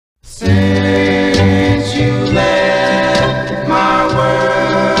Since you left my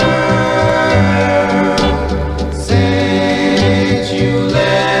world, since you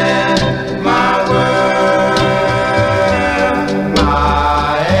left my world,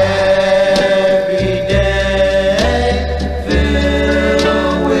 my every day filled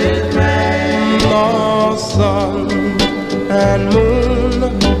with rain. No sun and moon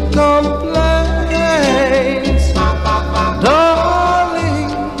complains, darling,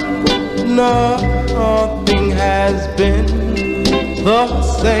 nothing has been the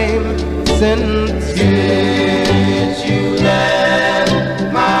same since you left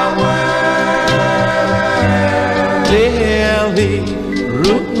my world. Daily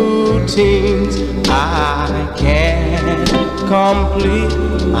routines I can't complete.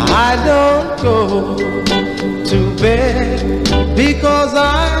 I don't go to bed because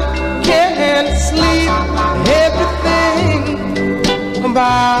I can't sleep. Everything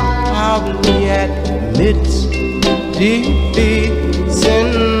about me admits defeat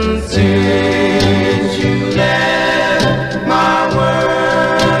since you left my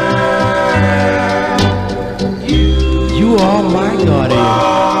world. You are my guardian.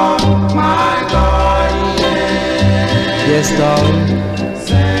 My guardian. Yes, darling,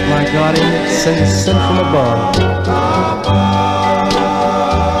 my guardian sent from above.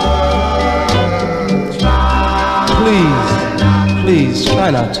 Please try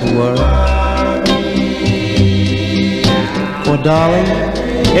not to worry. For darling,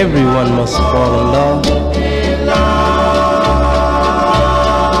 everyone must fall in love.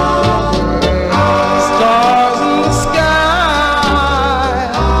 Stars in the sky,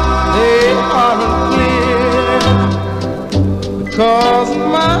 they aren't clear because of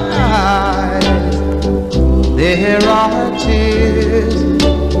my eyes. There are tears.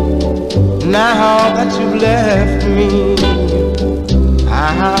 Now that you've left me, I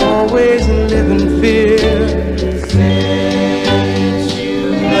always live in fear.